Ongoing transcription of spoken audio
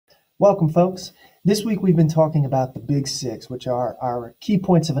Welcome, folks. This week we've been talking about the Big Six, which are our key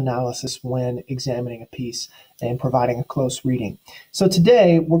points of analysis when examining a piece and providing a close reading. So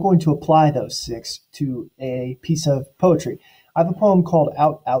today we're going to apply those six to a piece of poetry. I have a poem called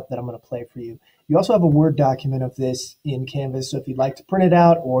Out, Out that I'm going to play for you. You also have a Word document of this in Canvas, so if you'd like to print it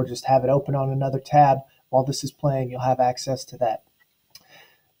out or just have it open on another tab while this is playing, you'll have access to that.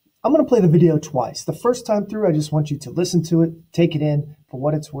 I'm going to play the video twice. The first time through, I just want you to listen to it, take it in for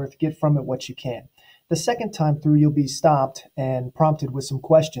what it's worth, get from it what you can. The second time through, you'll be stopped and prompted with some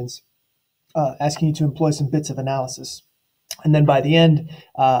questions, asking you to employ some bits of analysis. And then by the end,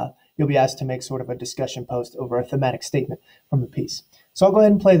 you'll be asked to make sort of a discussion post over a thematic statement from the piece. So I'll go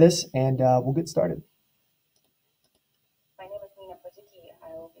ahead and play this, and we'll get started. My name is Nina Porzucchi.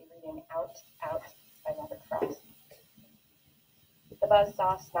 I will be reading Out, Out by Robert Frost. The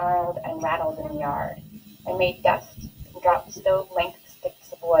buzzsaw snarled and rattled in the yard, and made dust and dropped stove-length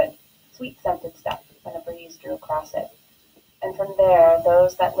sticks of wood, sweet-scented stuff, when a breeze drew across it. And from there,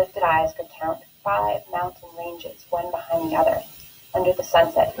 those that lifted eyes could count 5 mountain ranges, one behind the other, under the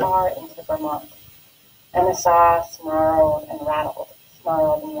sunset far into Vermont. And the saw snarled and rattled,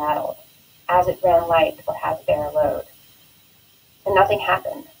 as it ran light or had to bear a load. And nothing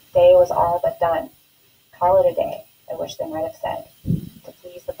happened. Day was all but done. Call it a day, I wish they might have said, to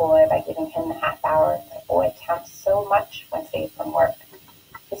please the boy by giving him the half hour that a boy counts so much when saved from work.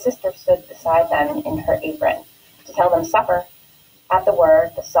 His sister stood beside them in her apron to tell them supper. At the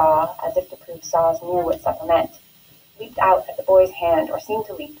word, the saw, as if to prove saws knew what supper meant, leaped out at the boy's hand, or seemed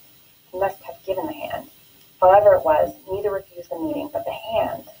to leap. He must have given the hand. However it was, neither refused the meeting, but the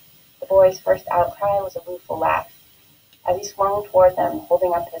hand. The boy's first outcry was a rueful laugh, as he swung toward them,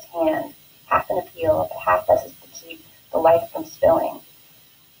 holding up his hand, half an appeal, but half as if to keep the life from spilling.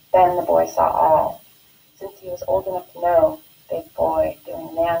 Then the boy saw all. Since he was old enough to know, big boy doing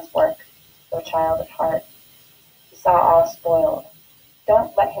a man's work, though a child at heart, he saw all spoiled.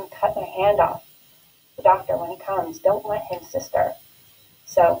 Don't let him cut my hand off. The doctor, when he comes, don't let him, sister.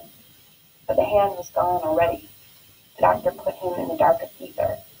 So, but the hand was gone already. The doctor put him in the dark of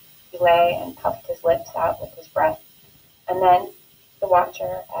ether. He lay and puffed his lips out with his breath. And then the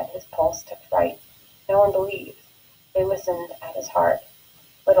watcher at his pulse took fright. No one believed. They listened at his heart.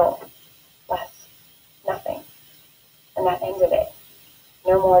 Little, less, nothing. And that ended it.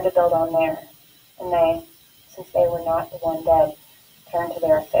 No more to build on there. And they, since they were not the one dead, turned to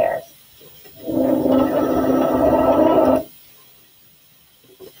their affairs.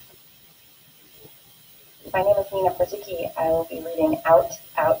 My name is Nina Porzucchi. I will be reading Out,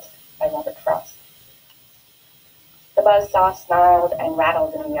 Out by Robert Frost. The buzzsaw snarled and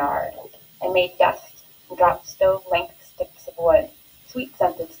rattled in the yard, and made dust and dropped stove-length sticks of wood,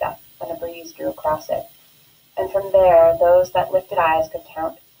 sweet-scented stuff, when a breeze drew across it. And from there, those that lifted eyes could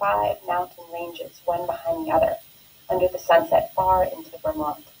count 5 mountain ranges, one behind the other, under the sunset far into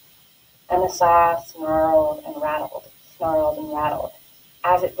Vermont. And the saw snarled and rattled,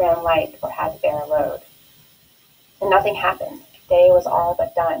 as it ran light or had to bear a load. And nothing happened. Day was all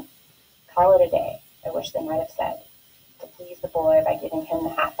but done. Call it a day, I wish they might have said, to please the boy by giving him the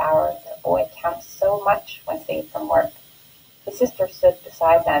half hour that a boy counts so much when saved from work. His sister stood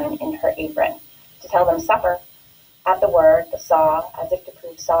beside them in her apron to tell them supper. At the word, the saw, as if to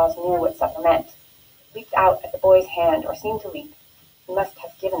prove saws knew what supper meant, leaped out at the boy's hand, or seemed to leap. He must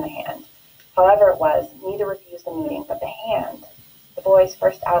have given the hand. However it was, neither refused the meeting, but the hand. The boy's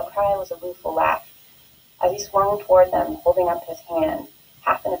first outcry was a rueful laugh, as he swung toward them, holding up his hand,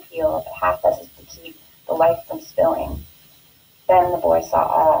 half an appeal, but half as if to keep the life from spilling. Then the boy saw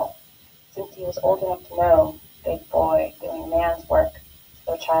all. Since he was old enough to know, big boy doing a man's work,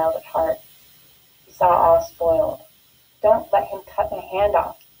 though a child at heart, he saw all spoiled. Don't let him cut my hand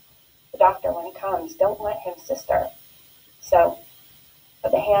off. The doctor, when he comes, don't let him, sister. So,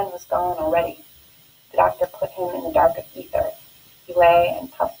 but the hand was gone already. The doctor put him in the dark of ether. He lay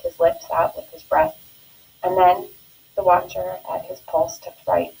and puffed his lips out with his breath. And then the watcher at his pulse took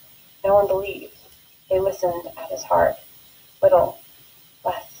fright. No one believed. They listened at his heart. Little,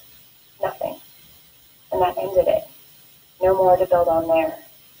 less, nothing. And that ended it. No more to build on there.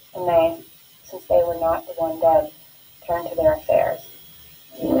 And they, since they were not the one dead, turned to their affairs.